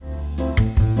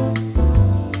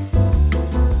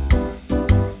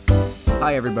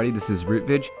Hi everybody, this is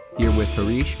Rootvij, here with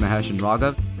Harish, Mahesh, and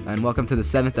Raghav, and welcome to the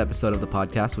 7th episode of the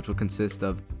podcast, which will consist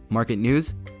of market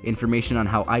news, information on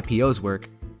how IPOs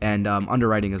work, and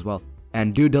underwriting as well,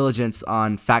 and due diligence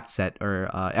on Factset,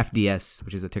 or FDS,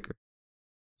 which is a ticker.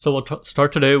 So we'll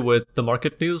start today with the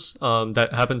market news that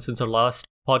happened since our last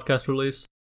podcast release.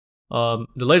 The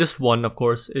latest one, of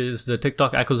course, is the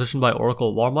TikTok acquisition by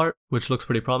Oracle Walmart, which looks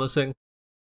pretty promising.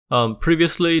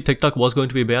 Previously, TikTok was going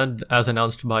to be banned, as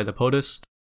announced by the POTUS,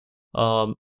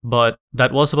 but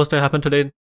that was supposed to happen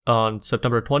today on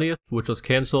September 20th, which was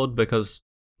cancelled because,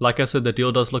 like I said, the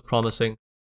deal does look promising,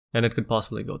 and it could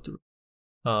possibly go through.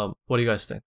 What do you guys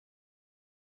think?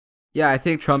 Yeah, I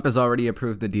think Trump has already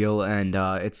approved the deal, and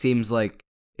it seems like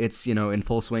it's, in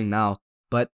full swing now.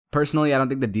 But personally, I don't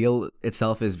think the deal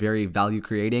itself is very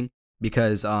value-creating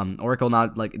because Oracle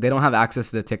they don't have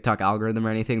access to the TikTok algorithm or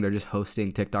anything. They're just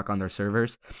hosting TikTok on their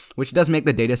servers, which does make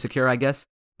the data secure, I guess.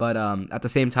 But at the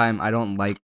same time, I don't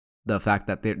like the fact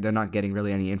that they're not getting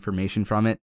really any information from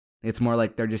it. It's more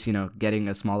like they're just, getting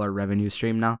a smaller revenue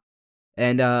stream now.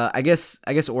 And I guess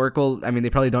Oracle, they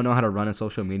probably don't know how to run a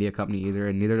social media company either,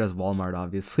 and neither does Walmart,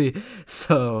 obviously.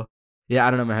 So, yeah, I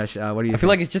don't know, Mahesh. What do you think? I feel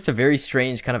like it's just a very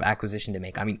strange kind of acquisition to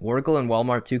make. Oracle and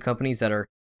Walmart, two companies that are,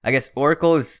 I guess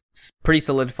Oracle is pretty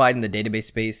solidified in the database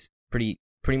space, pretty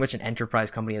much an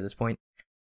enterprise company at this point.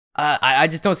 I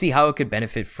just don't see how it could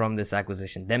benefit from this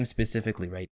acquisition, them specifically,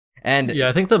 right? And yeah,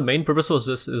 I think the main purpose was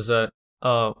this is that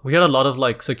we had a lot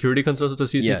of security concerns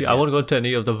with the CCP. I won't go into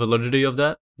any of the validity of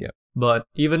that. Yeah. But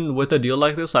even with a deal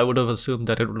like this, I would have assumed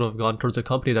that it would have gone towards a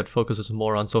company that focuses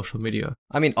more on social media.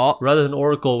 Rather than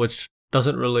Oracle, which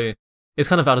doesn't really, it's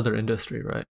kind of out of their industry,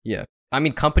 right? Yeah.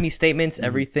 Company statements,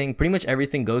 everything, pretty much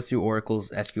everything goes through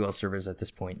Oracle's SQL servers at this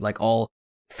point. Like all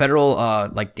federal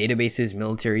databases,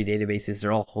 military databases,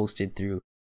 they're all hosted through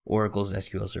Oracle's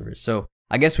SQL servers. So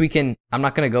I guess I'm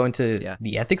not going to go into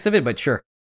the ethics of it, but sure.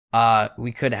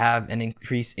 We could have an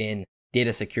increase in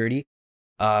data security.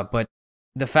 But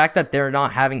the fact that they're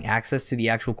not having access to the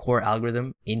actual core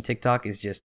algorithm in TikTok is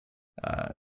just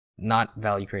not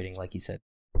value creating, like you said.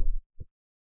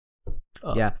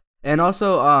 Yeah. And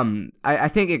also, I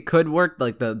think it could work,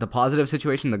 like the positive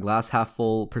situation, the glass half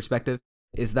full perspective,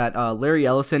 is that Larry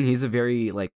Ellison, he's a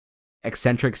very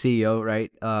eccentric CEO,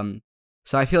 right?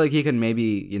 So I feel like he can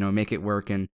maybe, make it work,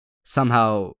 and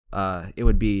somehow it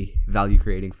would be value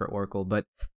creating for Oracle. But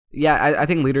yeah, I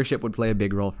think leadership would play a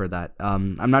big role for that.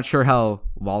 I'm not sure how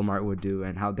Walmart would do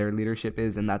and how their leadership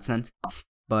is in that sense.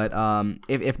 But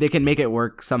if they can make it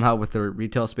work somehow with the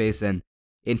retail space and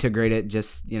integrate it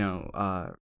just,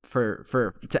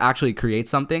 to actually create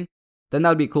something, then that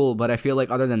would be cool. But I feel like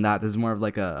other than that, this is more of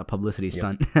a publicity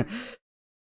stunt.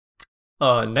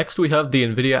 Next, we have the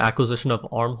NVIDIA acquisition of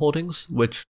ARM Holdings,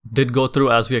 which did go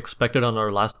through as we expected on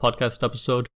our last podcast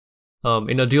episode,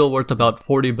 in a deal worth about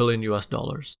 $40 billion US.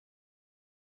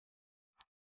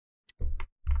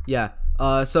 Yeah.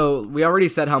 So we already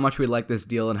said how much we like this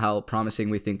deal and how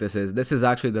promising we think this is. This is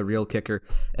actually the real kicker.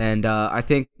 And I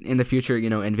think in the future,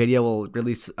 NVIDIA will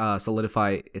really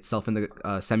solidify itself in the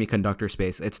semiconductor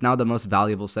space. It's now the most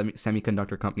valuable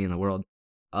semiconductor company in the world.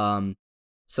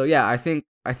 So yeah, I think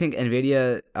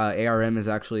NVIDIA ARM is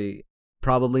actually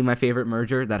probably my favorite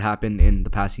merger that happened in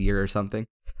the past year or something.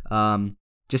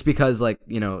 Just because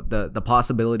the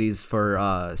possibilities for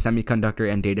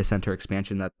semiconductor and data center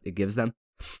expansion that it gives them.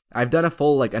 I've done a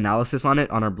full analysis on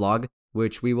it on our blog,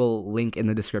 which we will link in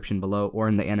the description below or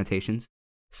in the annotations.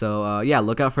 So yeah,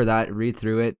 look out for that, read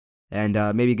through it, and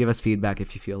maybe give us feedback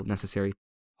if you feel necessary.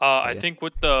 I think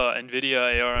with the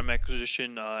NVIDIA ARM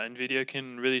acquisition, NVIDIA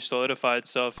can really solidify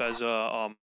itself as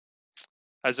a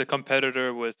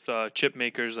competitor with chip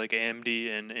makers like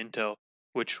AMD and Intel,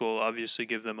 which will obviously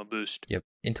give them a boost. Yep,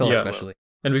 Intel especially.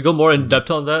 And we go more in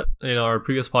depth on that in our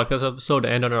previous podcast episode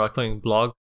and on our upcoming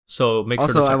blog. So make sure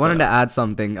to check I wanted that to add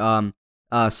something.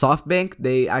 SoftBank,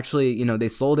 they actually, they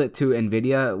sold it to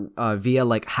NVIDIA via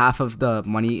half of the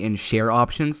money in share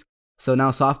options. So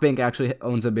now SoftBank actually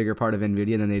owns a bigger part of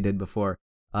NVIDIA than they did before,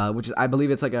 which is, I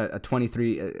believe it's a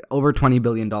over $20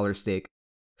 billion stake.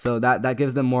 So that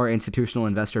gives them more institutional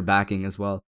investor backing as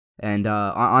well. And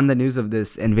on the news of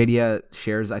this, NVIDIA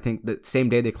shares, I think the same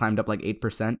day they climbed up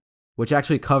 8%, which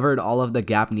actually covered all of the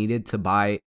gap needed to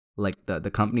buy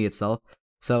the company itself.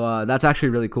 So that's actually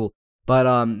really cool. But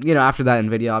after that,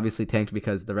 NVIDIA obviously tanked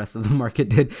because the rest of the market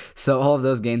did. So all of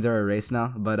those gains are erased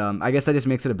now. But I guess that just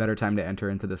makes it a better time to enter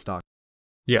into the stock.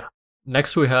 Yeah.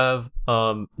 Next, we have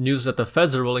news that the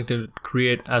Feds are willing to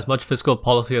create as much fiscal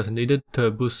policy as needed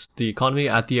to boost the economy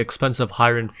at the expense of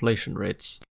higher inflation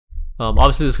rates.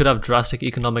 Obviously, this could have drastic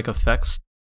economic effects.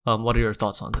 What are your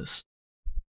thoughts on this?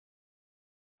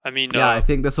 I mean, Yeah, I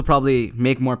think this will probably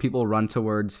make more people run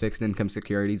towards fixed income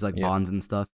securities like Yeah. bonds and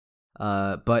stuff.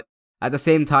 But at the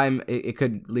same time, it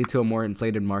could lead to a more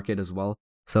inflated market as well.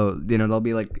 So, there'll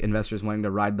be like investors wanting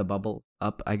to ride the bubble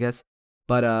up, I guess.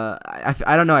 But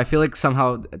I don't know. I feel like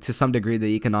somehow, to some degree,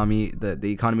 the economy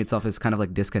itself is kind of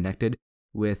like disconnected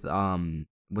with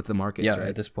the markets. Yeah, right?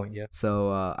 at this point, yeah.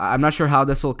 So I'm not sure how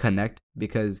this will connect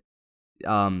because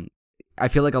I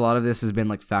feel like a lot of this has been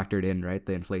like factored in, right?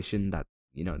 The inflation that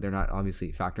they're not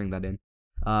obviously factoring that in.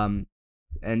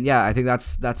 And yeah, I think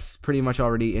that's pretty much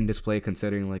already in display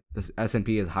considering like the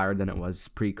S&P is higher than it was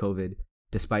pre-COVID,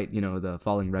 despite the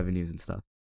falling revenues and stuff.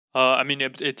 I mean,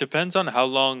 it depends on how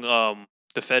long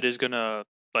the Fed is gonna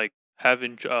like have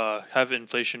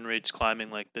inflation rates climbing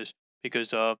like this,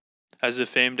 because as the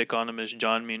famed economist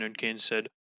John Maynard Keynes said,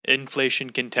 inflation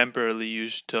can temporarily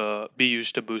be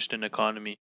used to boost an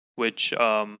economy, which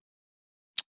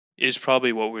is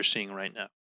probably what we're seeing right now.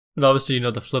 And obviously,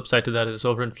 the flip side to that is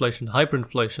overinflation,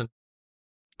 hyperinflation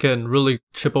can really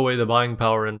chip away the buying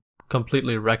power and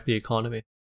completely wreck the economy.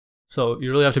 So you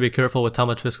really have to be careful with how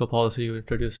much fiscal policy you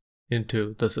introduce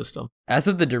into the system. As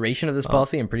of the duration of this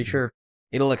policy, I'm pretty sure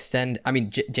it'll extend. I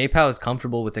mean, JPOW is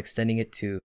comfortable with extending it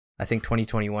to, I think,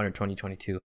 2021 or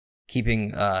 2022,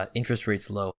 keeping interest rates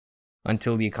low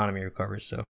until the economy recovers.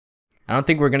 So I don't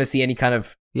think we're going to see any kind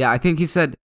of... Yeah, I think he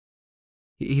said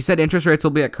interest rates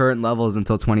will be at current levels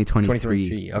until 2023.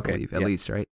 2023, okay, I believe, at yeah. least,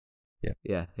 right?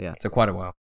 Yeah. Yeah. So quite a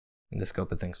while in the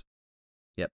scope of things.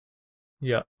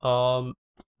 Yeah.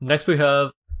 Next we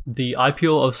have the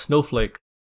IPO of Snowflake.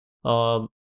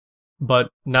 But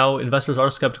now investors are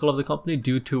skeptical of the company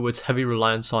due to its heavy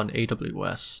reliance on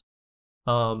AWS.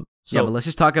 Yeah, but let's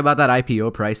just talk about that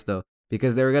IPO price though,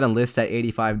 because they were gonna list at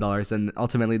 $85, and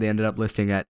ultimately they ended up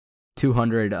listing at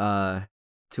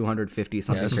 250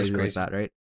 something that's crazy like crazy. that,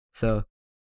 right? So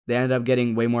they ended up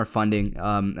getting way more funding,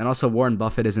 and also Warren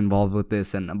Buffett is involved with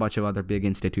this, and a bunch of other big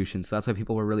institutions. So that's why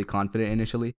people were really confident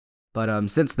initially. But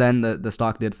since then, the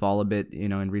stock did fall a bit,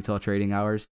 in retail trading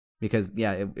hours because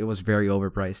it was very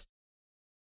overpriced.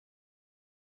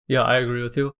 Yeah, I agree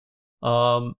with you.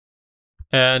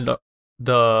 And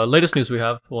the latest news we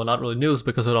have, well, not really news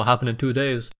because it'll happen in 2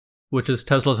 days, which is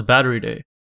Tesla's Battery Day,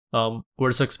 where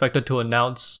it's expected to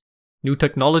announce new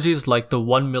technologies like the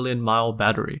 1 million mile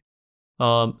battery.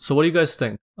 So what do you guys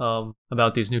think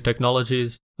about these new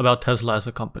technologies, about Tesla as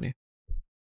a company?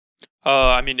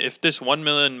 I mean, if this 1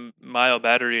 million mile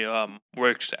battery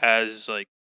works as like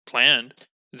planned,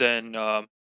 then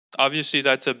obviously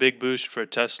that's a big boost for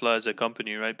Tesla as a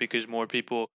company, right? Because more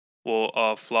people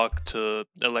will flock to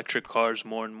electric cars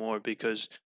more and more because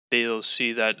they'll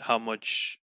see that how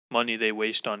much money they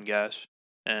waste on gas,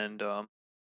 and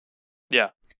yeah.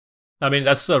 I mean,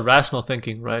 that's rational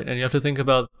thinking, right? And you have to think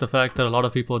about the fact that a lot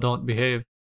of people don't behave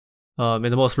in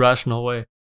the most rational way.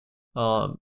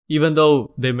 Even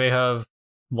though they may have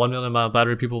 1 million mile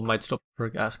battery, people might still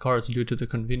prefer gas cars due to the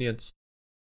convenience.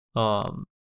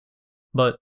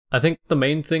 But I think the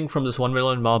main thing from this 1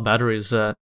 million mile battery is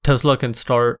that Tesla can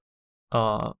start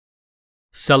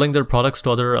selling their products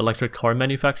to other electric car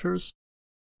manufacturers.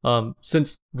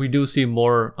 Since we do see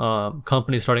more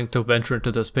companies starting to venture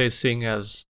into the space, seeing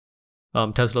as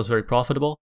Tesla is very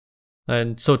profitable.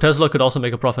 And so Tesla could also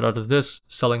make a profit out of this,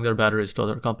 selling their batteries to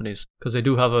other companies, because they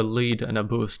do have a lead and a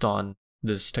boost on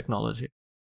this technology.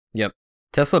 Yep.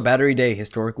 Tesla Battery Day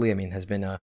historically, I mean, has been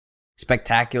a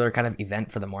spectacular kind of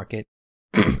event for the market.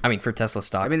 I mean, for Tesla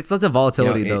stock. I mean, it's lots of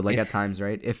volatility though, like at it's times,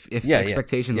 right? If Yeah,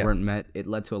 expectations yeah. weren't met, it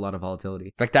led to a lot of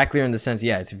volatility. spectacular in the sense,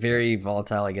 yeah, it's very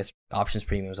volatile. I guess options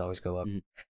premiums always go up.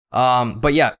 Mhm.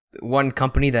 But yeah, one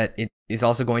company that it is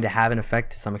also going to have an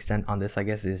effect to some extent on this, I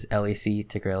guess, is LAC,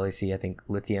 ticker LAC. I think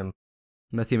Lithium.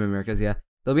 Lithium Americas, yeah.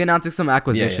 They'll be announcing some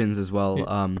acquisitions as well.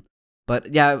 Yeah.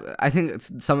 But yeah, I think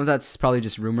some of that's probably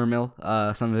just rumor mill.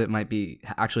 Some of it might be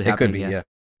actually It happening. could be, yeah.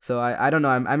 So I don't know.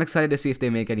 I'm excited to see if they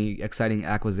make any exciting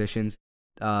acquisitions.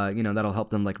 That'll help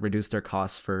them like reduce their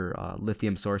costs for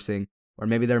lithium sourcing, or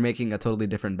maybe they're making a totally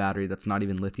different battery that's not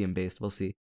even lithium based. We'll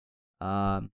see.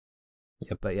 Yep.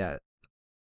 But yeah.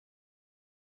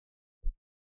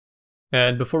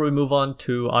 And before we move on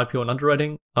to IPO and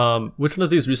underwriting, which one of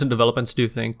these recent developments do you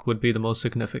think would be the most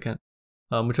significant?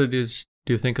 Which of these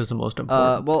do you think is the most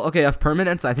important? Well, okay, of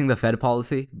permanence, I think the Fed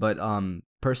policy, but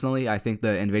personally, I think the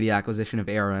NVIDIA acquisition of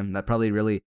ARM, that probably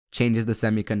really changes the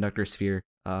semiconductor sphere.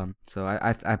 So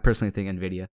I personally think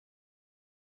NVIDIA.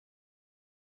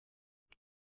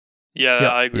 Yeah, Yeah.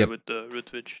 I agree Yep. with the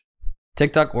Ritvich.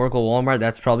 TikTok, Oracle, Walmart,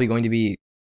 that's probably going to be,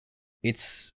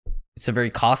 it's a very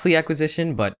costly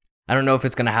acquisition, but I don't know if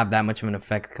it's going to have that much of an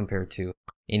effect compared to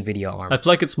NVIDIA ARM. I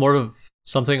feel like it's more of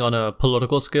something on a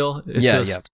political scale. It's Yeah, just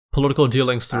yeah. political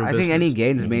dealings through I business. think any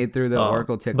gains Mhm. made through the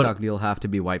Oracle But TikTok deal have to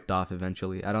be wiped off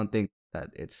eventually. I don't think that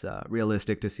it's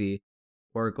realistic to see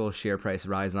Oracle's share price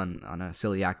rise on a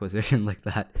silly acquisition like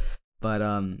that. But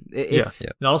if Yeah.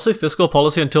 And honestly, fiscal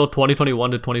policy until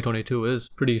 2021 to 2022 is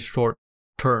pretty short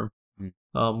term.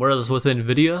 Mm. Whereas with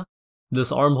Nvidia,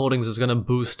 this ARM Holdings is going to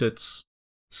boost its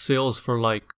sales for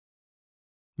like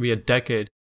maybe a decade,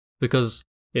 because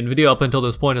Nvidia up until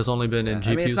this point has only been in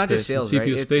GPU I mean, it's not space. just sales, and right?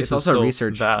 CPU It's space is also so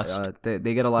research. vast.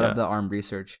 They get a lot Yeah. of the ARM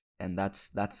research, and that's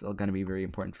going to be very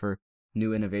important for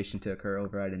new innovation to occur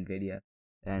over at Nvidia.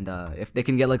 And if they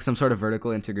can get like some sort of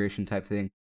vertical integration type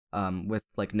thing, with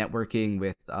like networking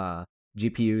with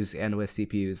GPUs and with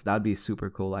CPUs, that'd be super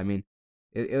cool. I mean,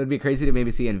 it would be crazy to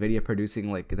maybe see Nvidia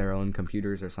producing like their own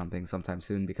computers or something sometime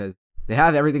soon, because they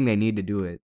have everything they need to do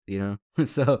it.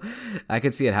 So I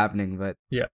could see it happening, but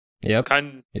Yep.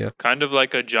 Kind of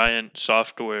like a giant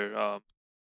software. What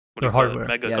do Or you call it? hardware.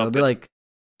 Mega yeah, it'll company. be like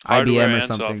Hardware IBM or and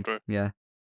something. software. Yeah.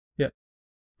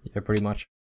 Yeah, pretty much.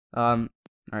 All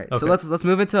right. So Okay. let's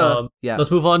move into Let's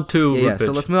move on to yeah. Root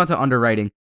So let's move on to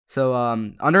underwriting. So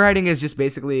underwriting is just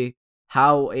basically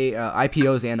how a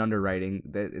IPOs and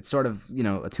underwriting. It's sort of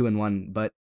a 2-in-1,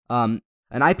 but an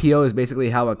IPO is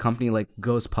basically how a company like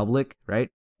goes public,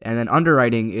 right? And then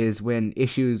underwriting is when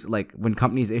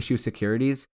companies issue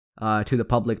securities to the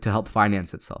public to help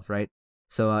finance itself, right?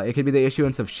 So it could be the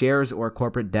issuance of shares or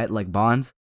corporate debt like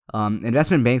bonds.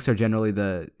 Investment banks are generally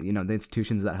the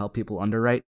institutions that help people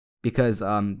underwrite, because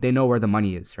they know where the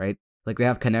money is, right? Like they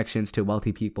have connections to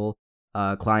wealthy people,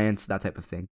 clients, that type of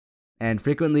thing. And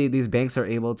frequently these banks are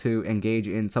able to engage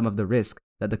in some of the risk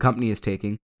that the company is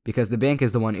taking, because the bank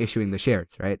is the one issuing the shares,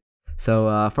 right?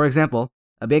 So for example,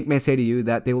 a bank may say to you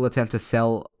that they will attempt to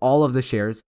sell all of the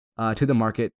shares to the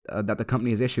market that the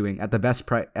company is issuing at the best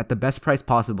price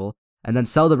possible, and then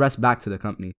sell the rest back to the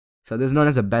company. So this is known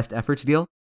as a best efforts deal.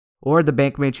 Or the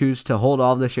bank may choose to hold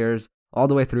all of the shares all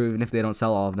the way through, even if they don't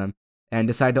sell all of them, and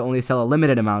decide to only sell a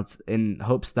limited amounts in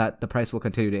hopes that the price will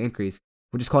continue to increase,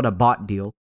 which is called a bought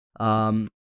deal.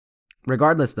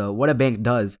 Regardless, though, what a bank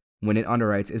does when it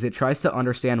underwrites is it tries to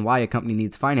understand why a company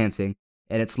needs financing,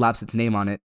 and it slaps its name on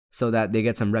it so that they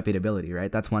get some reputability,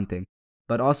 right? That's one thing.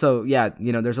 But also,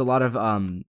 there's a lot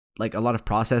of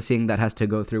processing that has to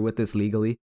go through with this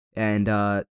legally,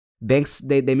 and banks,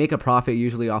 they make a profit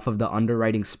usually off of the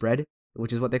underwriting spread,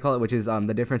 which is what they call it, which is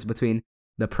the difference between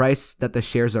the price that the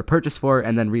shares are purchased for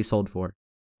and then resold for.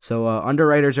 So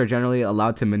underwriters are generally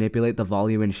allowed to manipulate the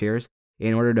volume in shares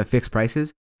in order to fix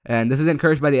prices, and this is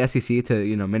encouraged by the SEC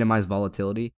to minimize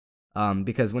volatility,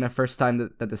 because when the first time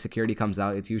that the security comes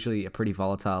out, it's usually a pretty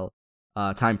volatile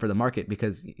time for the market,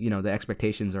 because the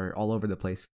expectations are all over the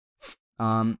place.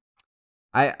 And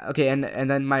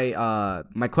then my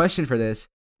question for this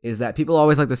is that people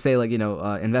always like to say, like,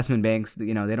 investment banks,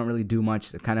 they don't really do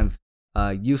much. They're kind of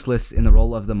useless in the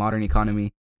role of the modern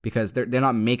economy, because they're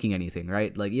not making anything,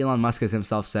 right? Like Elon Musk has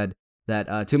himself said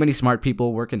that too many smart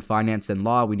people work in finance and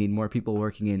law. We need more people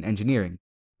working in engineering.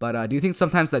 But do you think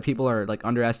sometimes that people are like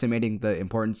underestimating the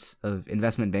importance of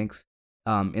investment banks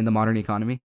in the modern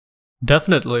economy?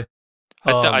 Definitely.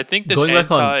 I think this going back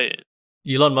on anti.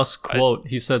 Elon Musk's quote,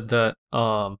 he said that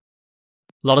a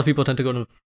lot of people tend to go to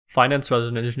finance rather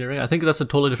than engineering. I think that's a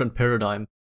totally different paradigm,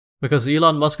 because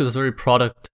Elon Musk is a very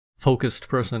product-focused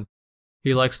person.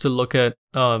 He likes to look at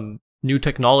new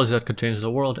technology that could change the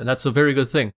world, and that's a very good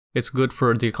thing. It's good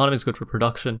for the economy, it's good for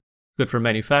production, good for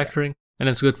manufacturing, and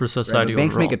it's good for society Right,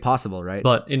 banks overall. make it possible, right?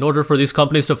 But in order for these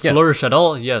companies to flourish at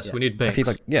all, yes, we need banks. I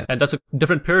feel like, And that's a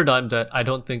different paradigm that I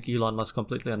don't think Elon Musk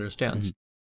completely understands.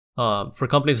 For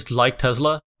companies like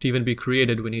Tesla to even be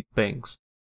created, we need banks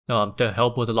to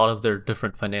help with a lot of their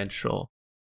different financial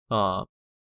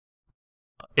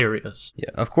areas. Yeah,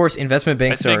 of course, investment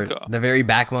banks think, are the very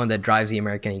backbone that drives the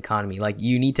American economy. Like,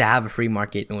 you need to have a free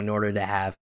market in order to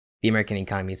have the American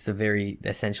economy. It's the very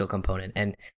essential component.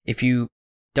 And if you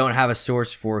don't have a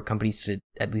source for companies to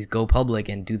at least go public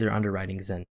and do their underwritings,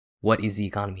 then what is the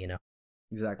economy,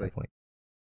 Exactly.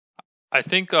 I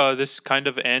think this kind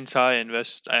of anti-bank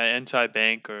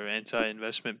or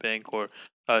anti-investment bank, or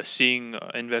seeing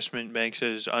investment banks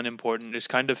as unimportant, is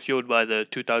kind of fueled by the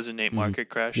 2008 market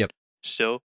crash. Yep.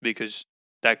 Still, because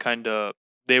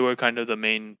they were kind of the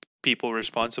main people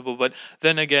responsible. But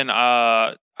then again,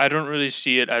 I don't really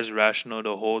see it as rational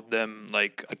to hold them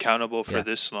like accountable for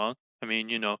this long. I mean,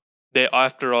 they,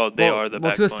 after all, they are the to a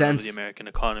backbone sense, of the American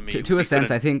economy. To We a sense,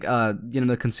 couldn't- I think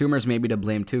the consumers may be to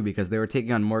blame too, because they were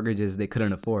taking on mortgages they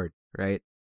couldn't afford, right?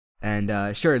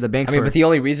 And sure, the banks. But the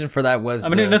only reason for that was I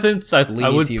mean, in a sense, I would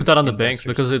leniency put that on the of banks,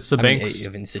 investors. because it's the I mean, banks'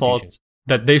 of fault institutions.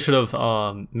 that they should have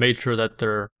made sure that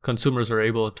their consumers are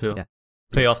able to Yeah.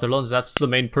 pay off their loans. That's the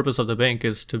main purpose of the bank,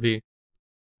 is to be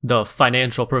the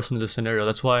financial person in this scenario.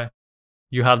 That's why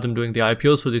you have them doing the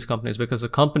IPOs for these companies, because the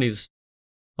companies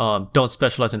don't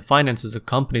specialize in finances. The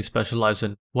companies specialize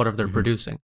in whatever they're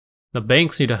producing. The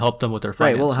banks need to help them with their Right.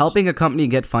 finances. Well, helping a company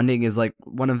get funding is like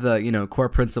one of the core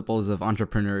principles of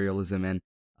entrepreneurialism,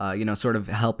 and sort of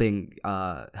helping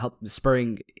help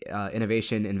spurring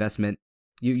innovation, investment.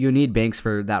 You need banks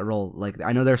for that role. Like,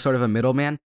 I know they're sort of a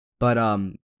middleman, but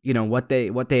what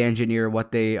they engineer,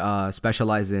 what they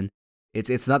specialize in,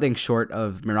 it's nothing short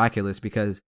of miraculous,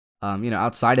 because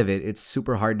outside of it, it's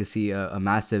super hard to see a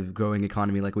massive growing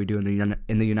economy like we do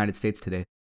in the United States today.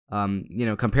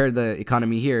 Compare the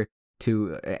economy here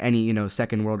to any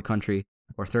second world country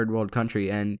or third world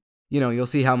country, and you'll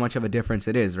see how much of a difference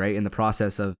it is, right, in the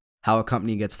process of how a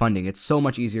company gets funding. It's so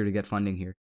much easier to get funding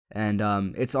here, and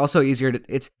it's also easier to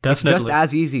it's just Definitely.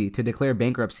 as easy to declare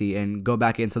bankruptcy and go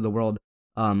back into the world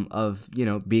of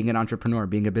being an entrepreneur,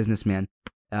 being a businessman.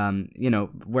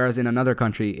 Whereas in another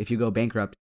country, if you go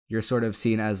bankrupt, you're sort of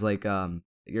seen as an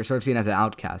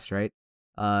outcast, right?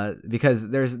 Because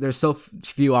there's so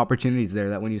few opportunities there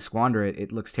that when you squander it,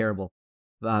 it looks terrible.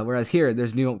 Whereas here,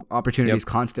 there's new opportunities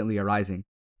constantly arising.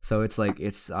 So it's like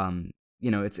it's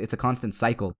a constant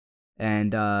cycle.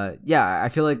 And I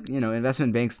feel like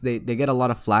investment banks, they get a lot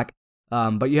of flack,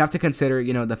 but you have to consider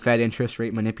the Fed interest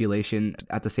rate manipulation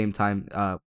at the same time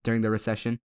during the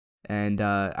recession, and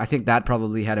I think that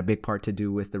probably had a big part to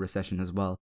do with the recession as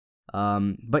well.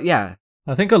 But yeah,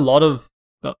 I think a lot of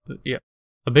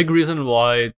a big reason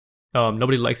why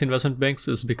nobody likes investment banks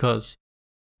is because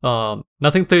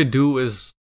nothing they do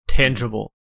is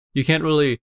tangible. You can't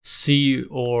really see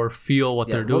or feel what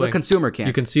they're doing. Well, the consumer can.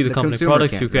 You can see the company consumer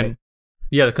products. can't, You can, right?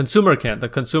 yeah, the consumer can't. The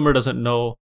consumer doesn't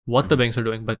know what the banks are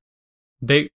doing, but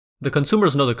the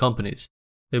consumers know the companies.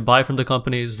 They buy from the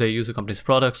companies. They use the company's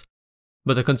products,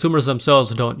 but the consumers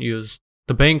themselves don't use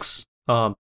the banks.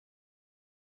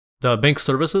 The bank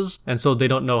services, and so they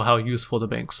don't know how useful the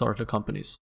banks are to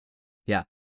companies. Yeah,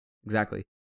 exactly.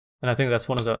 And I think that's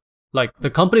one of the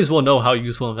companies will know how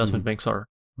useful investment banks are,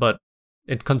 but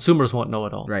consumers won't know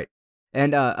at all. Right.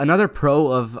 And another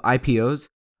pro of IPOs,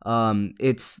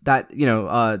 it's that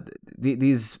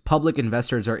these public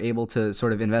investors are able to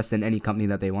sort of invest in any company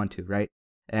that they want to, right?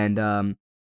 And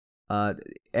I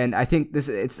think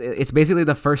it's basically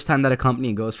the first time that a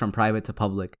company goes from private to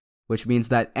public, which means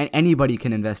that anybody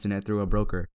can invest in it through a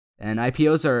broker. And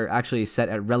IPOs are actually set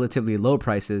at relatively low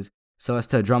prices so as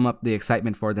to drum up the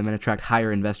excitement for them and attract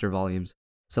higher investor volumes.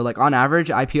 So, like, on average,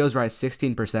 IPOs rise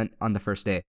 16% on the first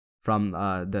day from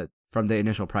the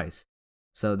initial price.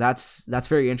 So that's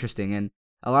very interesting, and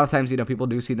a lot of times people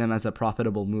do see them as a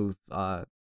profitable move,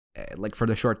 like for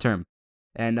the short term.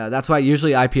 And that's why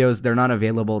usually IPOs, they're not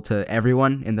available to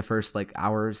everyone in the first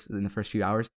few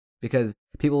hours, because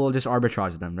people will just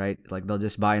arbitrage them, right? Like, they'll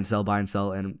just buy and sell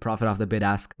and profit off the bid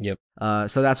ask. Yep.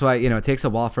 So that's why it takes a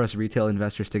while for us retail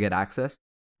investors to get access.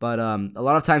 But a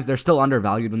lot of times they're still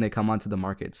undervalued when they come onto the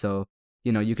market. So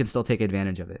you can still take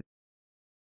advantage of it.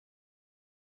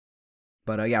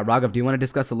 But Raghav, do you want to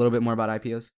discuss a little bit more about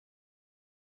IPOs?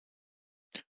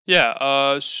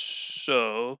 Yeah.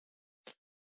 So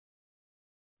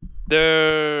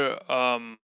their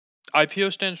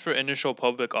IPO stands for initial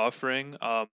public offering.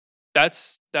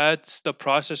 That's the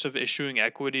process of issuing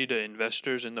equity to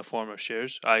investors in the form of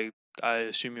shares. I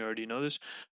assume you already know this,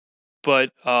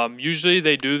 but usually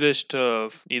they do this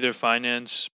to either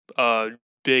finance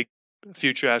big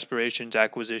future aspirations,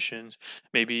 acquisitions,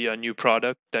 maybe a new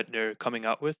product that they're coming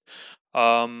out with.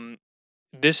 Um,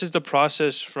 this is the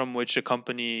process from which a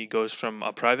company goes from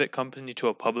a private company to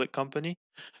a public company.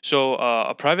 So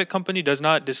a private company does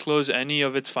not disclose any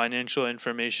of its financial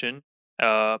information,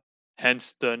 uh,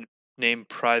 hence the name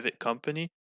private company,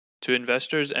 to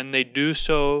investors, and they do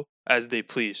so as they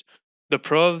please. The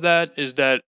pro of that is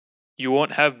that you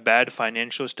won't have bad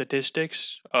financial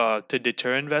statistics to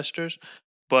deter investors,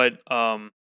 but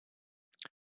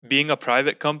being a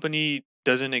private company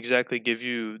doesn't exactly give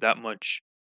you that much,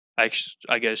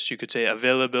 I guess you could say,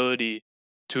 availability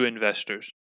to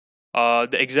investors.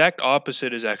 The exact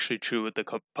opposite is actually true with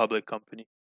the public company.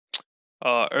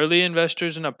 Early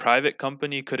investors in a private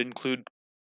company could include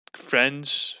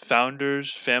friends,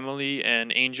 founders, family,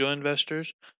 and angel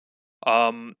investors.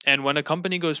 And when a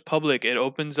company goes public, it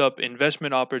opens up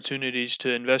investment opportunities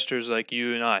to investors like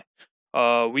you and I.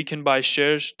 We can buy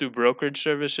shares through brokerage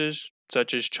services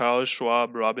such as Charles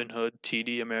Schwab, Robinhood,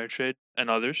 TD Ameritrade, and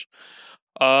others.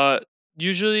 Uh,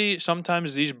 Usually,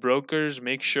 sometimes these brokers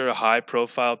make sure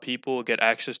high-profile people get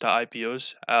access to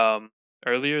IPOs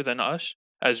earlier than us.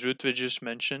 as Ruthven just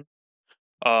mentioned.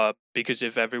 Because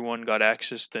if everyone got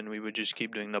access, then we would just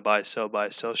keep doing the buy sell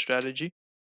strategy.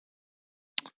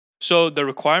 So the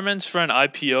requirements for an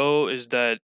IPO is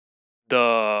that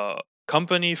the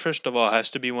company, first of all,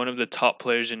 has to be one of the top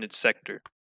players in its sector.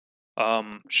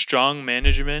 Strong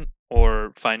management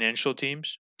or financial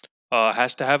teams,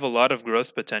 has to have a lot of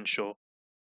growth potential,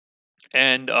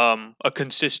 and a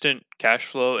consistent cash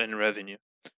flow and revenue.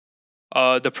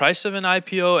 The price of an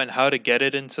IPO and how to get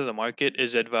it into the market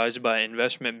is advised by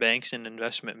investment banks and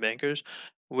investment bankers,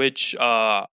 which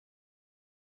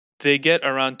they get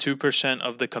around 2%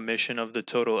 of the commission of the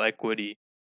total equity,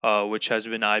 which has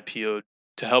been IPO'd,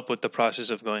 to help with the process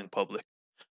of going public.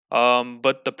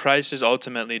 But the price is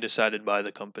ultimately decided by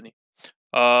the company.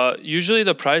 Usually,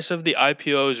 the price of the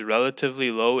IPO is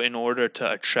relatively low in order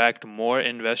to attract more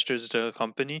investors to the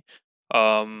company,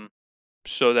 um,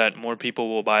 so that more people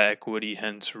will buy equity,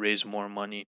 hence raise more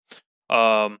money.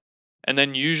 Um, and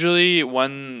then usually,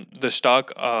 when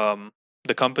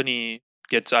the company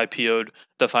gets IPO'd,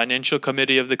 the financial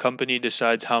committee of the company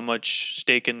decides how much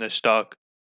stake in the stock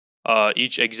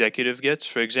each executive gets.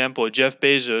 For example, Jeff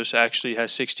Bezos actually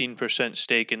has 16%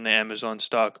 stake in the Amazon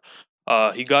stock.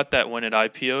 He got that when it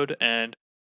IPO'd, and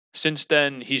since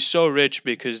then he's so rich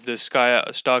because the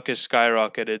stock has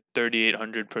skyrocketed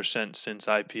 3,800% since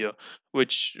IPO,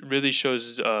 which really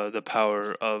shows the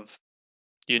power of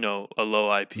a low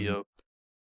Mhm. IPO.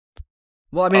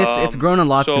 Well, I mean, it's grown a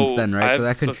lot since So then, I right? So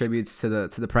have that contributes to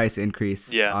the price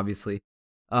increase, yeah. obviously.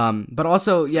 But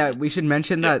also, yeah, we should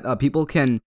mention Yep. that people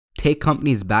can take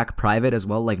companies back private as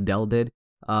well, like Dell did.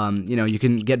 You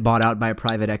can get bought out by a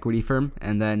private equity firm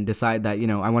and then decide that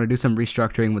I want to do some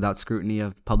restructuring without scrutiny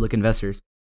of public investors,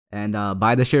 and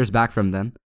buy the shares back from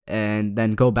them, and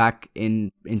then go back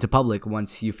into public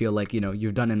once you feel like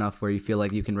you've done enough where you feel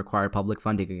like you can require public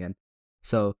funding again.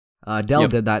 So Dell Yep.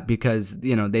 did that because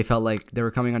they felt like they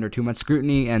were coming under too much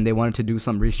scrutiny and they wanted to do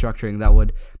some restructuring that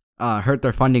would hurt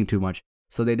their funding too much.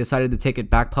 So they decided to take it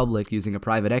back public using a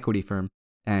private equity firm,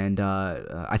 and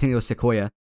I think it was Sequoia,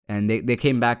 and they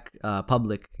came back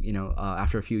public,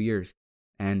 after a few years,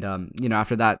 and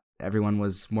after that, everyone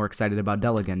was more excited about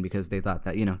Dell again because they thought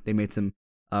that they made some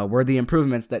worthy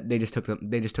improvements that they just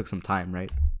took some time,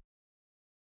 right?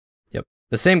 Yep.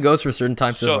 The same goes for certain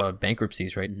types So of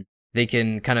bankruptcies, right? Mhm. They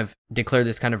can kind of declare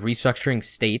this kind of restructuring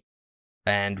state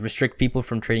and restrict people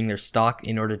from trading their stock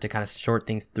in order to kind of sort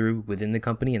things through within the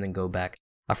company and then go back.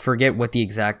 I forget what the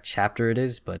exact chapter it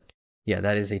is, but yeah,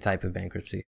 that is a type of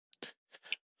bankruptcy.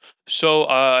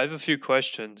 I have a few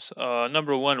questions.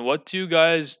 Number one, what do you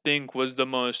guys think was the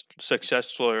most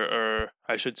successful, or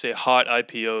I should say, hot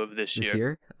IPO of this This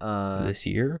year? year, This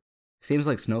year? seems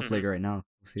like Snowflake Mhm. right now.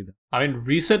 We'll see that. I mean,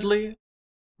 recently,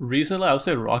 I would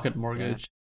say Rocket Mortgage.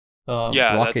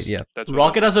 Yeah, Rocket, yeah. that's what I was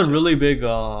Rocket has a gonna say. really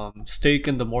big stake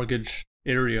in the mortgage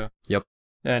area. Yep.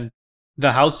 And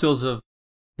the house sales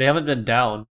they haven't been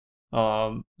down.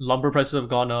 Lumber prices have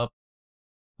gone up.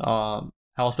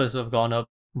 House prices have gone up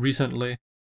recently.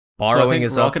 So I Borrowing think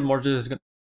is up. Rocket Mortgage is gonna.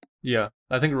 Yeah,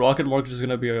 I think Rocket Mortgage is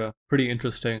gonna be a pretty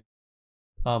interesting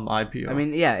IPO. I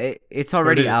mean, yeah, it's Or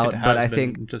already it out, but has I been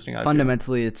think interesting IPO.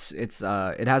 fundamentally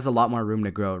it has a lot more room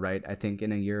to grow, right? I think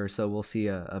in a year or so we'll see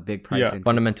a big price Yeah. increase.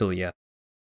 Fundamentally, yeah.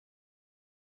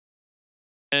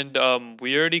 And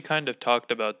we already kind of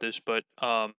talked about this, but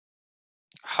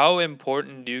how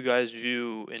important do you guys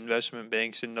view investment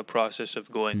banks in the process of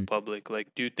going Hmm. public? Like,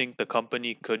 do you think the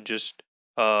company could just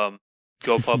um,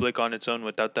 go public on its own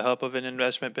without the help of an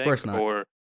investment Of course bank, not. or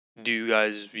do you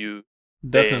guys view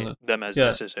Definitely. them as Yeah.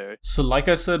 necessary? So, like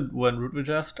I said when Rootwich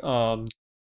asked,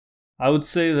 I would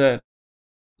say that,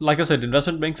 like I said,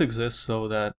 investment banks exist so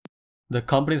that the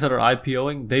companies that are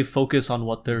IPOing, they focus on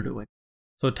what they're doing.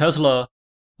 So Tesla,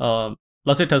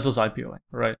 let's say Tesla's IPOing,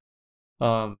 right?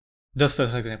 Just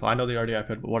as an example, I know they already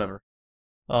IPO'd, but whatever.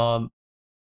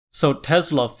 So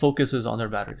Tesla focuses on their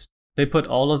batteries. They put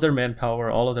all of their manpower,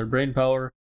 all of their brain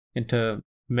power into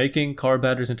making car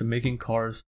batteries, into making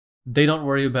cars. They don't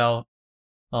worry about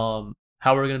how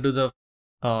we're going to do the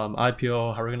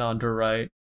IPO, how we're going to underwrite.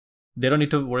 They don't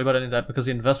need to worry about any of that because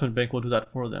the investment bank will do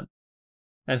that for them.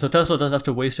 And so Tesla doesn't have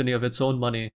to waste any of its own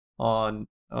money on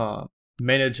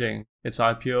managing its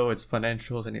IPO, its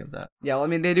financials, any of that. Yeah, well, I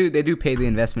mean they do pay the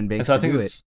investment And banks so I to think do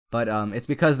it, but it's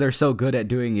because they're so good at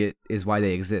doing it is why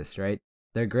they exist, right?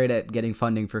 They're great at getting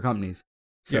funding for companies,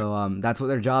 so that's what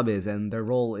their job is, and their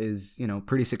role is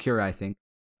pretty secure, I think.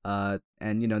 And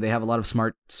they have a lot of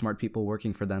smart people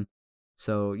working for them,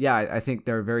 so yeah, I think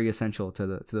they're very essential to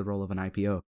the role of an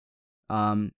IPO.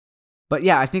 But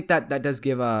yeah, I think that does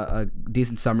give a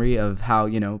decent summary of how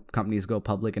companies go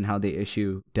public and how they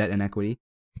issue debt and equity.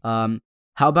 How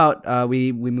about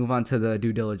we move on to the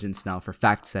due diligence now for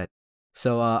Factset.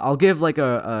 So I'll give like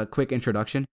a quick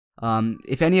introduction.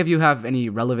 If any of you have any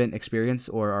relevant experience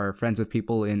or are friends with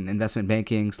people in investment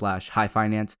banking / high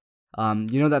finance,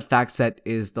 you know that Factset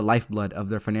is the lifeblood of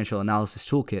their financial analysis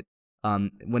toolkit.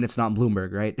 When it's not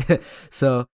Bloomberg, right?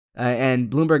 So and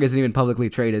Bloomberg isn't even publicly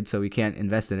traded, so we can't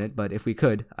invest in it. But if we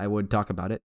could, I would talk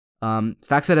about it.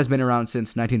 Factset has been around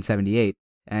since 1978,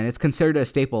 and it's considered a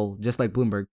staple, just like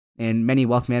Bloomberg, in many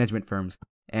wealth management firms.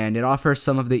 And it offers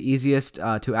some of the easiest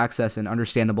to access and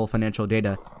understandable financial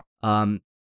data.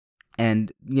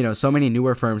 And so many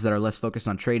newer firms that are less focused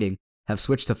on trading have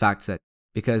switched to Factset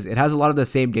because it has a lot of the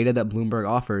same data that Bloomberg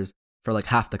offers for like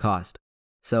half the cost.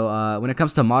 So when it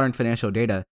comes to modern financial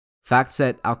data,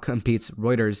 Factset outcompetes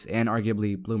Reuters and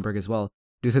arguably Bloomberg as well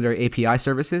due to their API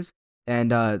services,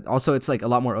 and also it's like a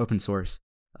lot more open source.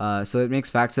 So it makes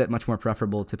Factset much more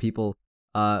preferable to people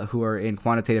who are in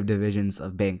quantitative divisions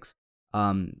of banks,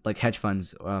 like hedge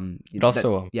funds.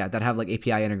 That have like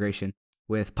API integration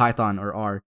with Python or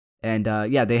R, and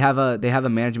they have a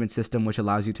management system which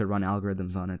allows you to run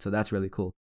algorithms on it. So that's really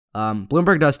cool.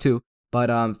 Bloomberg does too,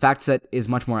 but Factset is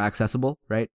much more accessible,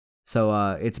 right?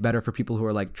 So it's better for people who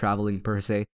are like traveling per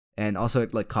se, and also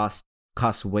it like costs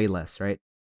way less, right?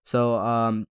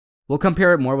 So we'll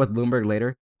compare it more with Bloomberg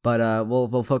later, but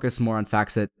we'll focus more on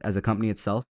Factset as a company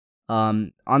itself.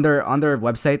 On their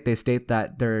website, they state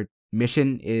that their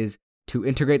mission is to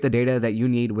integrate the data that you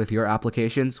need with your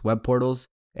applications, web portals,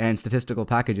 and statistical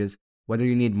packages, whether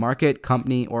you need market,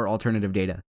 company, or alternative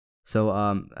data. So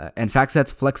and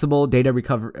Factset's flexible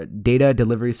data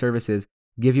delivery services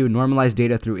give you normalized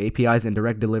data through APIs and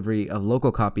direct delivery of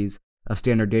local copies of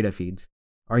standard data feeds.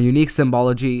 Our unique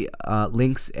symbology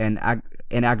links and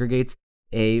aggregates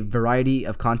a variety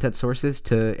of content sources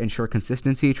to ensure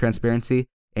consistency, transparency,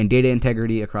 and data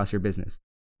integrity across your business.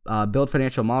 Build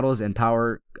financial models and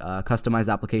power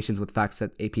customized applications with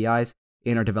Factset APIs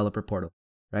in our developer portal,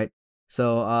 right?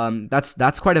 So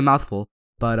that's quite a mouthful,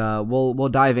 but we'll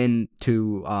dive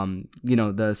into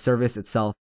the service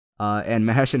itself. And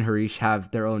Mahesh and Harish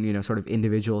have their own, sort of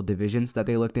individual divisions that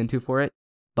they looked into for it.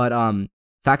 But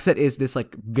Factset is this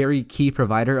like very key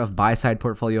provider of buy-side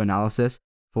portfolio analysis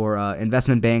for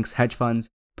investment banks, hedge funds,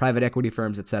 private equity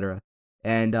firms, etc.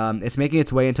 And it's making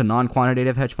its way into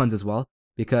non-quantitative hedge funds as well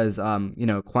because,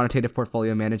 quantitative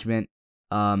portfolio management,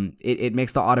 it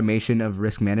makes the automation of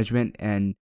risk management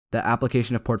and the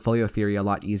application of portfolio theory a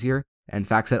lot easier. And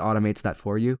Factset automates that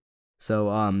for you. So,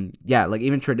 like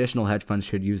even traditional hedge funds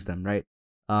should use them, right?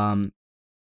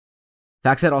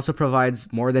 Factset also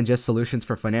provides more than just solutions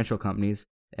for financial companies,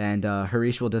 and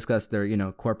Harish will discuss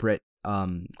their, corporate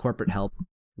help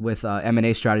with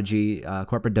M&A strategy,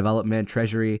 corporate development,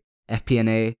 treasury,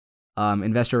 FP&A,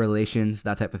 investor relations,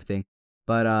 that type of thing.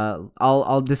 But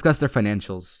I'll discuss their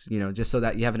financials, just so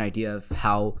that you have an idea of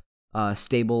how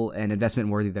stable and investment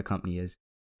worthy the company is.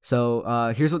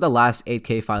 So here's what the last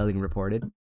 8K filing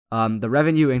reported. The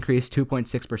revenue increased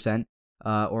 2.6%,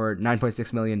 or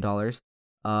 $9.6 million,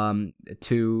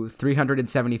 to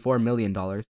 $374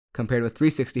 million, compared with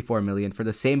 $364 million for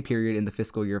the same period in the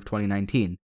fiscal year of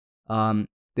 2019.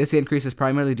 This increase is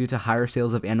primarily due to higher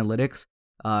sales of analytics,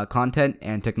 content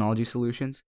and technology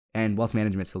solutions, and wealth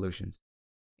management solutions.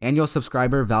 Annual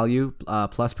subscriber value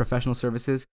plus professional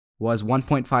services was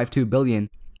 $1.52 billion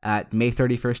at May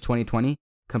 31st, 2020,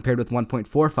 compared with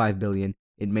 $1.45 billion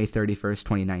in May 31st,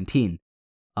 2019.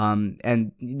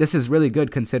 And this is really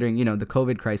good considering, the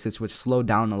COVID crisis, which slowed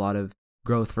down a lot of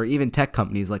growth for even tech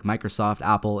companies like Microsoft,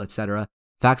 Apple, etc.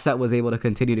 Factset was able to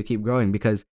continue to keep growing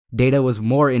because data was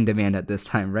more in demand at this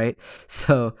time, right?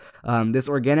 So this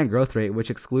organic growth rate, which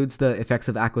excludes the effects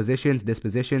of acquisitions,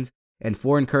 dispositions, and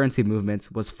foreign currency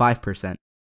movements, was 5%.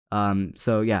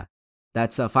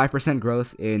 That's a 5%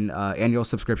 growth in annual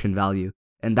subscription value.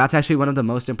 And that's actually one of the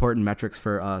most important metrics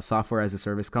for software as a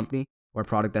service company or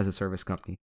product as a service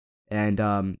company. And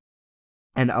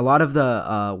a lot of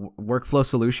the workflow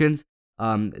solutions,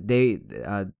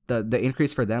 the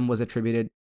increase for them was attributed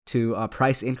to a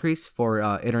price increase for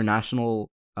international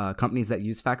companies that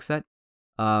use Factset.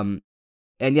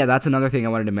 That's another thing I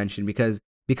wanted to mention because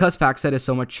Factset is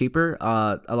so much cheaper,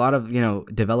 a lot of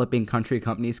developing country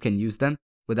companies can use them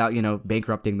without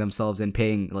bankrupting themselves and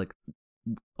paying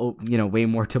way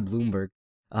more to Bloomberg.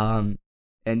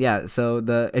 So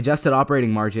the adjusted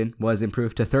operating margin was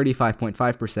improved to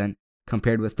 35.5%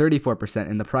 compared with 34%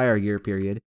 in the prior year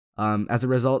period, as a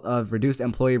result of reduced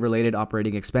employee-related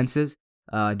operating expenses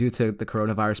due to the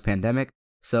coronavirus pandemic.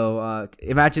 So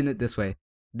imagine it this way.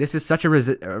 This is such a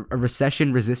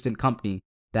recession-resistant company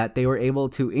that they were able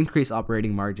to increase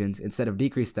operating margins instead of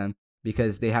decrease them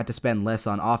because they had to spend less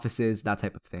on offices, that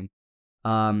type of thing.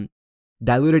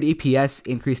 Diluted EPS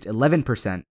increased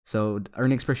 11%. So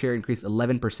earnings per share increased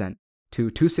 11%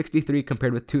 to $2.63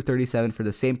 compared with $2.37 for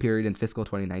the same period in fiscal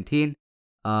 2019.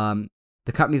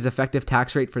 The company's effective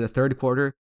tax rate for the third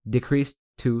quarter decreased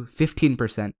to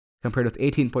 15% compared with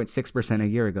 18.6% a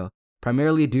year ago,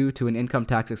 primarily due to an income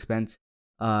tax expense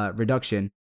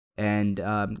reduction. And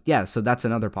so that's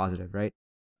another positive, right?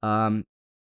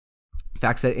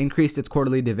 Factset increased its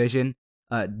quarterly dividend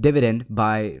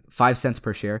by 5 cents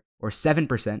per share, or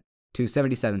 7%, to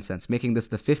 77 cents, making this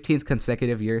the 15th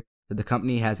consecutive year that the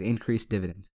company has increased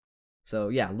dividends. So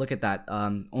yeah, look at that.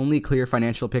 Only clear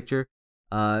financial picture.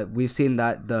 We've seen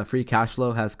that the free cash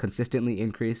flow has consistently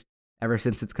increased ever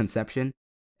since its conception,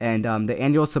 and the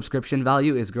annual subscription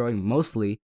value is growing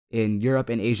mostly in Europe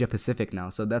and Asia Pacific now.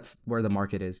 So that's where the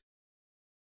market is.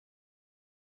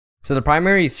 So the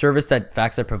primary service that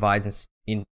Factset provides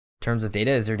in terms of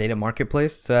data is their data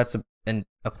marketplace. So that's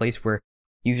a place where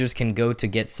users can go to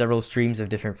get several streams of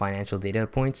different financial data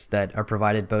points that are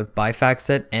provided both by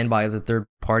Factset and by the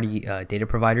third-party data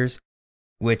providers,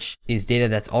 which is data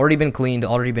that's already been cleaned,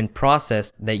 already been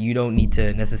processed, that you don't need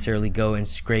to necessarily go and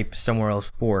scrape somewhere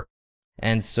else for.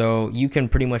 And so you can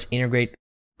pretty much integrate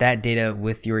that data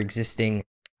with your existing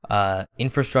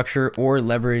infrastructure or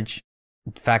leverage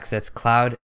Factset's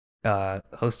cloud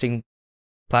hosting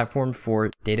platform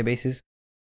for databases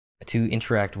to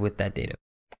interact with that data.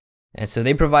 And so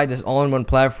they provide this all-in-one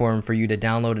platform for you to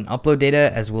download and upload data,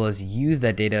 as well as use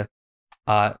that data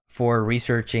for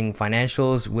researching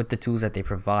financials with the tools that they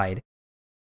provide.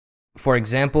 For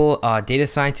example, data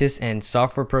scientists and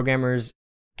software programmers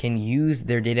can use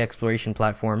their data exploration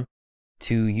platform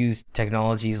to use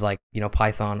technologies like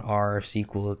Python, R,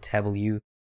 SQL, TableU,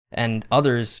 and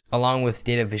others, along with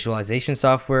data visualization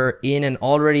software in an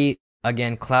already,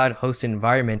 again, cloud-hosted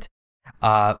environment,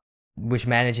 which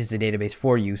manages the database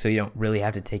for you, so you don't really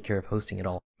have to take care of hosting it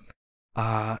all.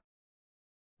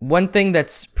 One thing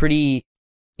that's pretty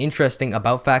interesting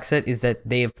about Factset is that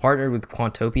they have partnered with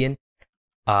Quantopian,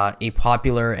 a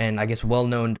popular and I guess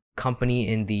well-known company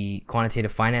in the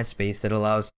quantitative finance space that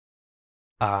allows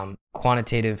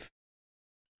quantitative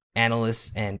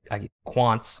analysts and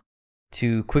quants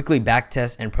to quickly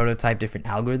backtest and prototype different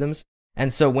algorithms.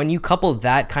 And so when you couple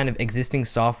that kind of existing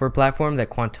software platform that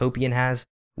Quantopian has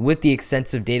with the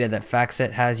extensive data that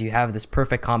Factset has, you have this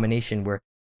perfect combination where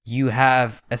you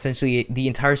have essentially the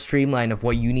entire streamline of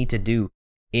what you need to do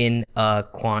in a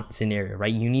quant scenario,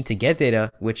 right? You need to get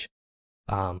data, which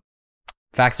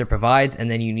Factset provides,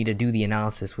 and then you need to do the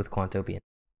analysis with Quantopian.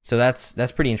 So that's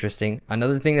pretty interesting.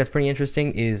 Another thing that's pretty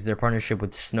interesting is their partnership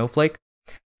with Snowflake.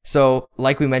 So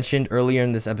like we mentioned earlier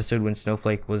in this episode when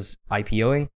Snowflake was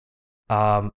IPOing,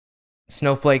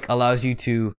 Snowflake allows you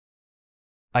to,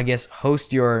 I guess,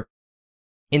 host your,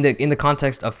 in the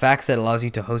context of Factset, allows you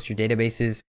to host your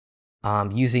databases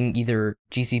using either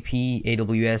GCP,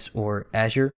 AWS, or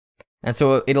Azure. And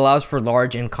so it allows for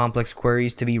large and complex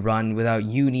queries to be run without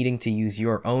you needing to use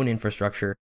your own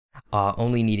infrastructure,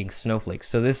 only needing Snowflake.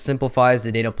 So this simplifies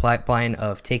the data pipeline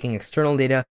of taking external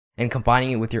data and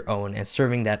combining it with your own and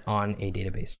serving that on a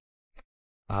database.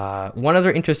 One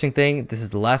other interesting thing, this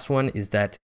is the last one, is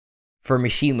that for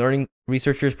machine learning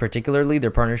researchers particularly,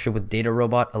 their partnership with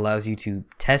DataRobot allows you to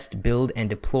test, build, and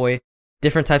deploy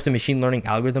different types of machine learning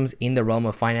algorithms in the realm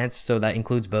of finance. So that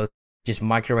includes both just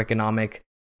microeconomic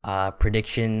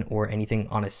prediction or anything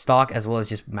on a stock, as well as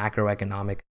just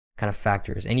macroeconomic kind of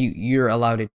factors. And you're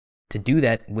allowed to do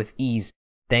that with ease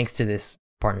thanks to this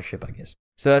partnership, I guess.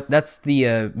 So that's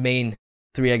the main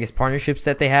three, I guess, partnerships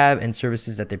that they have and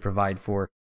services that they provide for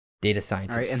data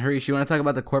scientists. All right, and Harish, you want to talk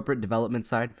about the corporate development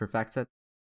side for Factset?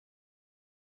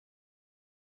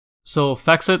 So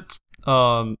Factset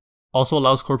also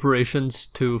allows corporations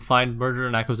to find merger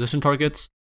and acquisition targets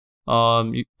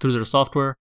through their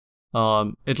software.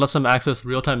 It lets them access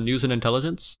real-time news and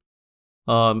intelligence,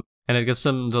 and it gets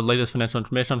them the latest financial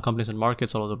information on companies and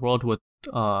markets all over the world with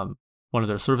one of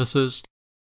their services.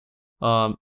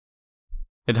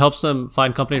 It helps them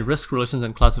find company risk relations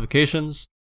and classifications,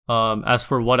 as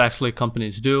for what actually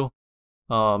companies do,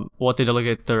 what they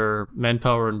delegate their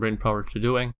manpower and brainpower to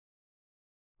doing.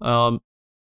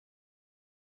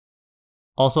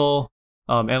 Also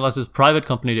analyzes private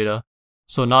company data,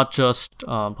 so not just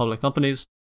public companies,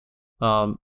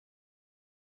 but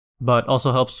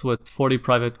also helps with 40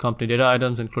 private company data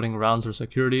items, including rounds or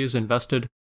securities invested,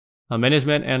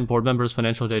 management and board members'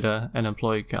 financial data, and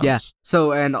employee counts. Yeah.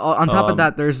 So, and on top of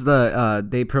that, there's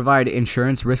they provide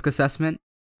insurance risk assessment.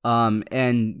 And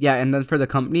then for the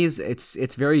companies,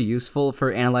 it's very useful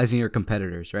for analyzing your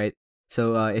competitors, right?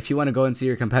 So if you want to go and see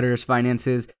your competitors'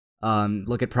 finances,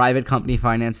 look at private company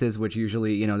finances, which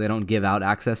usually they don't give out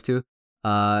access to.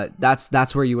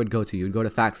 That's where you would go to. You would go to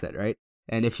Factset, right?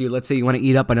 And if let's say you want to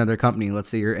eat up another company, let's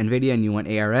say you're NVIDIA and you want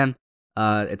ARM,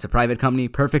 it's a private company,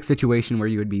 perfect situation where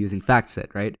you would be using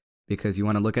Factset, right? Because you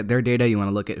want to look at their data, you want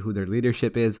to look at who their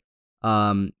leadership is.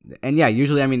 And yeah,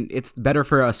 usually, it's better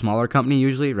for a smaller company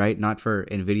usually, right? Not for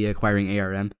NVIDIA acquiring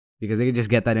ARM, because they could just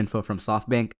get that info from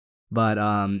SoftBank. But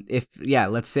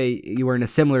let's say you were in a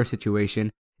similar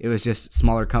situation, it was just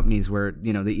smaller companies where,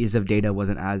 the ease of data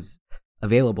wasn't as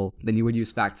available, then you would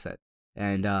use Factset.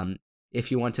 And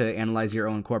if you want to analyze your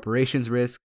own corporation's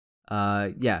risk,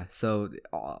 so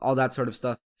all that sort of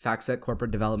stuff, Factset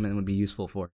corporate development would be useful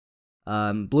for.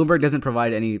 Bloomberg doesn't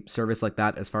provide any service like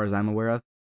that as far as I'm aware of.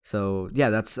 So yeah,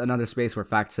 that's another space where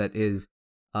Factset is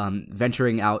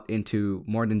venturing out into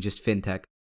more than just fintech.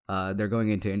 They're going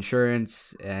into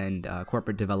insurance and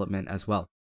corporate development as well,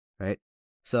 right?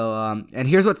 So and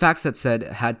here's what Factset said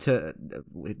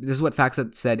this is what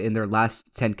Factset said in their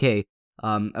last 10K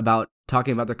about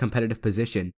talking about their competitive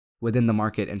position within the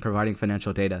market and providing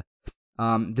financial data.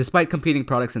 Despite competing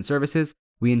products and services,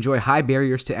 we enjoy high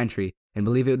barriers to entry and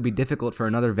believe it would be difficult for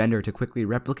another vendor to quickly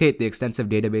replicate the extensive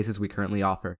databases we currently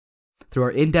offer. Through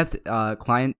our in-depth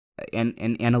client and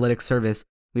analytics service,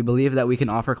 we believe that we can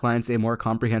offer clients a more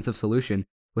comprehensive solution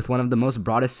with one of the most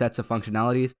broadest sets of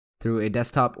functionalities through a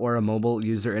desktop or a mobile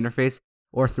user interface,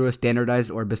 or through a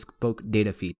standardized or bespoke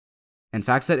data feed. And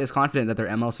Factset is confident that their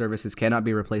ML services cannot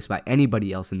be replaced by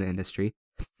anybody else in the industry.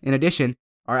 In addition,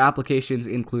 our applications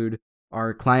include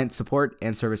our client support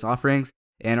and service offerings,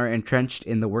 and are entrenched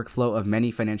in the workflow of many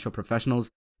financial professionals,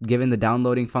 given the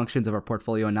downloading functions of our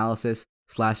portfolio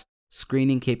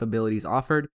analysis/screening capabilities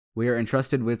offered. We are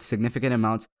entrusted with significant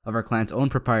amounts of our clients' own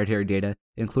proprietary data,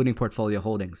 including portfolio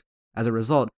holdings. As a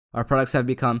result, our products have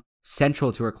become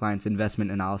central to our clients' investment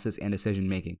analysis and decision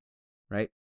making, right?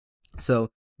 So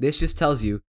this just tells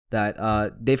you that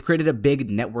they've created a big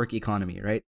network economy,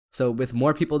 right? So with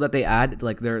more people that they add,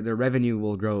 like their revenue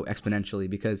will grow exponentially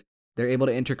because they're able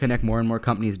to interconnect more and more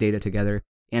companies' data together,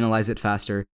 analyze it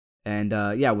faster, and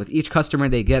with each customer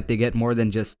they get more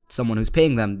than just someone who's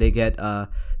paying them. They get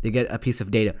a piece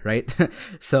of data, right?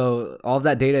 So all of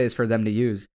that data is for them to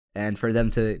use and for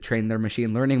them to train their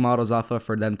machine learning models off of,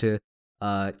 for them to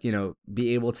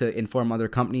be able to inform other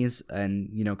companies and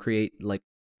create like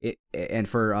it, and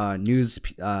for news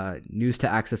to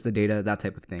access the data, that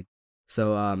type of thing.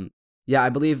 So I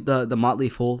believe the Motley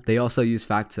Fool, they also use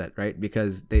Factset, right?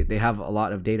 Because they have a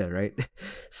lot of data, right?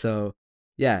 So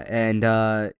yeah,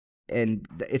 and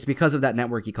it's because of that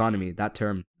network economy, that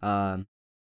term. And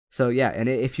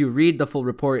if you read the full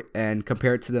report and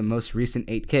compare it to the most recent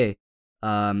 8K,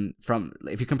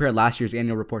 if you compare last year's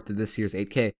annual report to this year's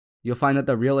 8K, you'll find that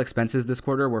the real expenses this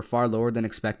quarter were far lower than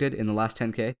expected in the last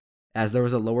 10K, as there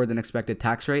was a lower than expected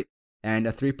tax rate and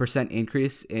a 3%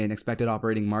 increase in expected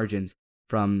operating margins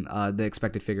from the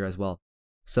expected figure as well.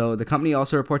 So the company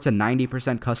also reports a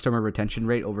 90% customer retention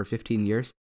rate over 15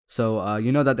 years. So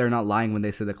that they're not lying when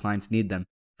they say the clients need them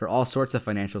for all sorts of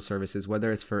financial services, whether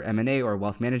it's for M&A or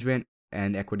wealth management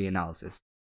and equity analysis.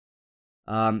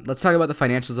 Let's talk about the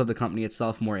financials of the company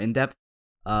itself more in depth.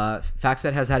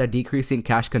 Factset has had a decreasing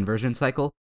cash conversion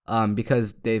cycle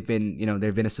because they've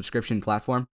been a subscription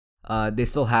platform. They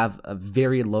still have a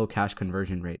very low cash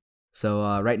conversion rate.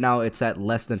 So right now it's at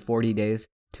less than 40 days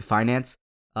to finance,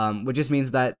 which just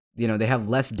means that they have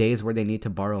less days where they need to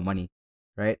borrow money,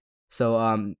 right?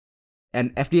 So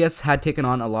and FDS had taken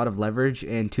on a lot of leverage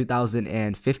in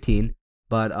 2015,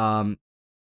 but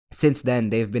since then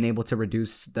they've been able to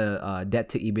reduce the debt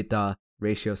to EBITDA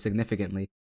ratio significantly.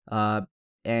 So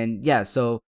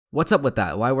what's up with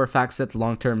that? Why were Factset's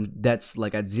long-term debts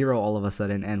like at zero all of a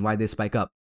sudden, and why they spike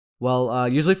up? Well,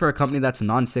 usually for a company that's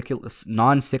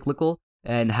non-cyclical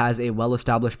and has a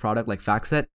well-established product like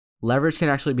Factset, leverage can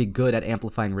actually be good at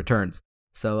amplifying returns.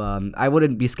 So I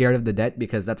wouldn't be scared of the debt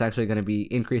because that's actually going to be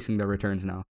increasing their returns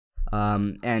now.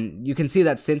 And you can see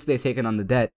that since they've taken on the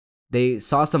debt, they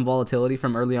saw some volatility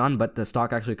from early on, but the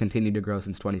stock actually continued to grow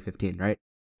since 2015, right?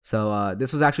 So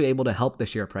this was actually able to help the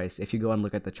share price if you go and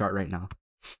look at the chart right now.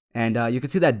 And you can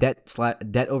see that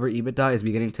debt over EBITDA is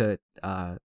beginning to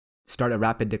start a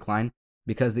rapid decline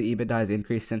because the EBITDA has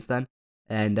increased since then.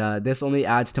 And this only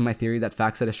adds to my theory that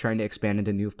Factset is trying to expand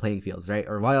into new playing fields, right?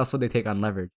 Or why else would they take on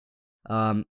leverage?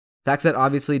 Factset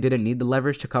obviously didn't need the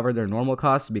leverage to cover their normal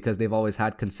costs because they've always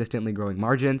had consistently growing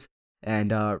margins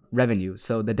and revenue.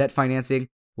 So the debt financing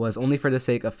was only for the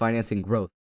sake of financing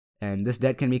growth. And this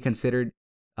debt can be considered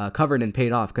covered and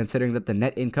paid off, considering that the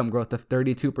net income growth of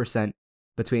 32%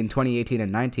 between 2018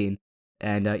 and 19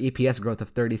 and EPS growth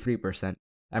of 33%.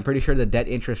 I'm pretty sure the debt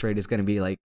interest rate is going to be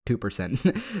like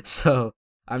 2%. So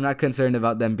I'm not concerned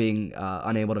about them being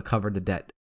unable to cover the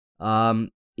debt.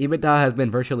 EBITDA has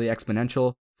been virtually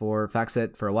exponential for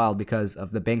Factset for a while because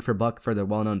of the bang for buck for their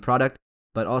well-known product,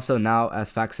 but also now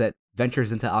as Factset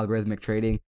ventures into algorithmic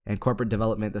trading and corporate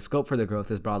development, the scope for the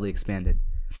growth is broadly expanded.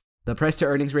 The price to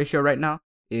earnings ratio right now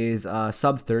is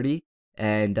sub 30,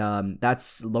 and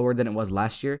that's lower than it was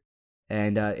last year,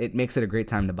 and it makes it a great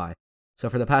time to buy. So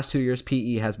for the past 2 years,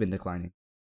 PE has been declining.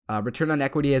 Return on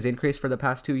equity has increased for the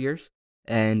past 2 years,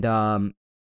 and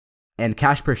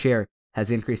cash per share has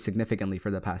increased significantly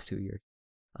for the past 2 years.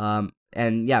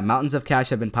 And yeah, mountains of cash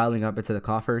have been piling up into the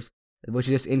coffers, which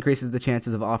just increases the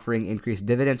chances of offering increased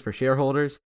dividends for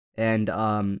shareholders. And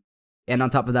on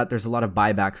top of that, there's a lot of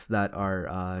buybacks that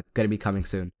are going to be coming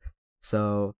soon.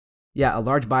 So yeah, a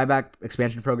large buyback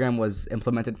expansion program was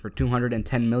implemented for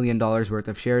 $210 million worth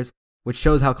of shares, which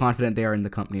shows how confident they are in the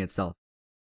company itself.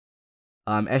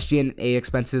 SG&A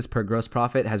expenses per gross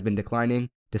profit has been declining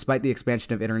despite the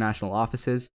expansion of international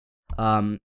offices.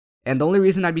 And the only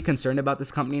reason I'd be concerned about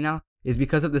this company now is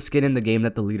because of the skin in the game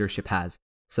that the leadership has.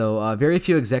 So very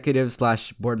few executives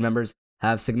 / board members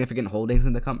have significant holdings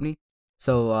in the company.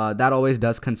 So that always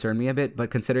does concern me a bit, but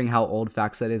considering how old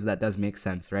Factset is, that does make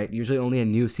sense, right? Usually only a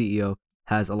new CEO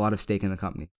has a lot of stake in the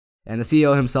company. And the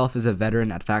CEO himself is a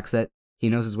veteran at Factset. He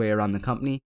knows his way around the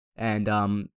company. And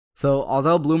so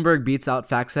although Bloomberg beats out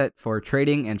Factset for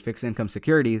trading and fixed income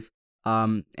securities,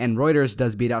 and Reuters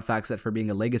does beat out Factset for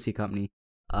being a legacy company,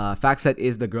 Factset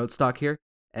is the growth stock here,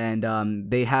 and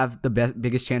they have the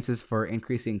biggest chances for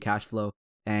increasing cash flow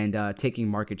and taking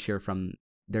market share from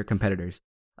their competitors.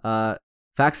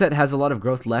 Factset has a lot of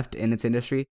growth left in its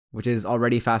industry, which is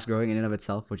already fast growing in and of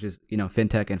itself, which is,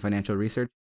 fintech and financial research.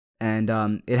 And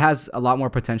it has a lot more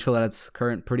potential at its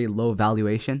current pretty low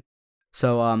valuation.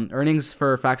 So earnings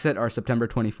for Factset are September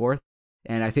 24th,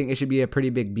 and I think it should be a pretty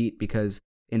big beat because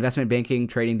investment banking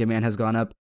trading demand has gone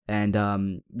up, and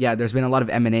there's been a lot of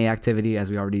M&A activity, as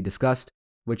we already discussed,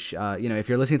 which, if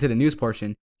you're listening to the news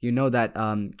portion, you know that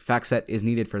Factset is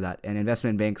needed for that, and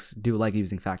investment banks do like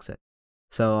using Factset.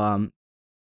 So,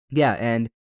 and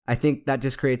I think that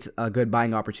just creates a good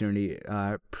buying opportunity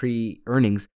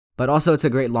pre-earnings, but also it's a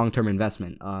great long-term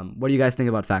investment. What do you guys think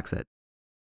about Factset?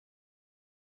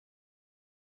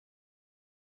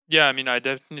 Yeah, I mean, I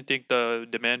definitely think the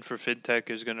demand for fintech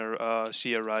is going to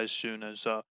see a rise soon as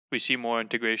we see more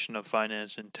integration of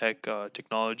finance and tech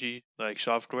technology like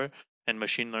software and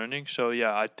machine learning. So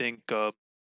yeah, I think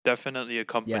definitely a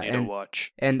company to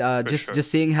watch. And just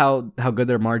seeing how good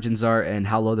their margins are and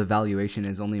how low the valuation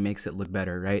is only makes it look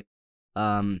better, right?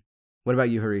 What about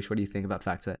you, Harish? What do you think about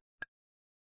Factset?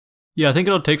 Yeah, I think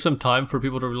it'll take some time for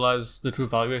people to realize the true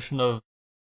valuation of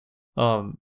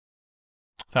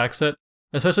Factset,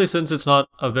 especially since it's not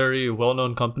a very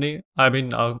well-known company. I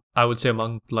mean, I would say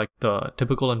among like the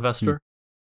typical investor,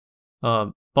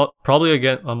 but probably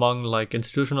again among like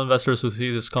institutional investors who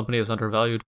see this company as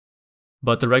undervalued.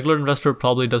 But the regular investor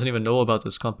probably doesn't even know about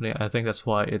this company. I think that's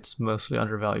why it's mostly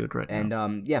undervalued right now.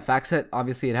 And Factset,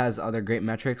 obviously it has other great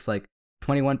metrics like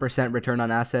 21% return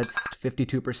on assets,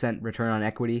 52% return on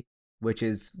equity, which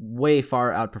is way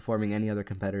far outperforming any other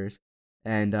competitors,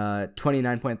 and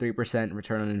 29.3%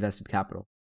 return on invested capital.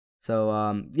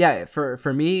 So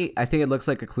for me, I think it looks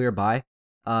like a clear buy.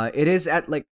 It is at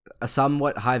like a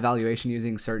somewhat high valuation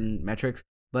using certain metrics,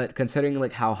 but considering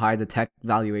like how high the tech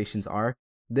valuations are,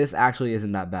 this actually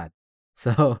isn't that bad.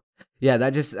 So yeah,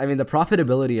 the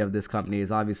profitability of this company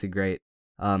is obviously great.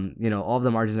 All of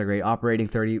the margins are great. Operating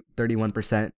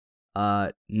 31%,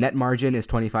 net margin is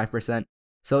 25%.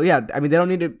 So yeah, I mean, they don't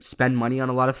need to spend money on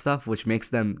a lot of stuff, which makes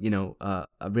them, a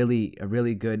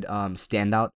really good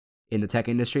standout in the tech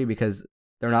industry because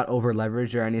they're not over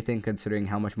leveraged or anything considering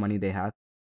how much money they have.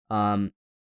 And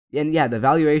yeah, the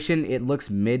valuation, it looks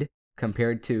mid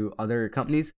compared to other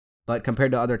companies, but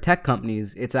compared to other tech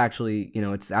companies, it's actually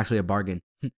a bargain.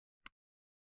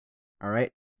 All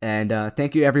right. And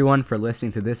thank you everyone for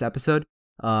listening to this episode.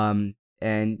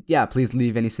 And yeah, please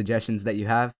leave any suggestions that you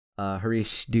have.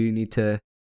 Harish, do you need to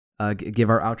give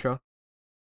our outro?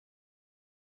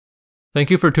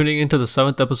 Thank you for tuning into the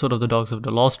 7th episode of The Dogs of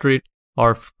the Law Street,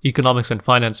 our economics and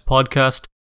finance podcast.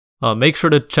 Make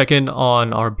sure to check in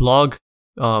on our blog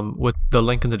with the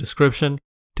link in the description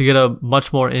to get a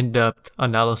much more in-depth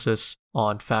analysis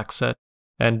on Factset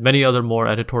and many other more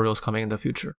editorials coming in the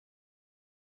future.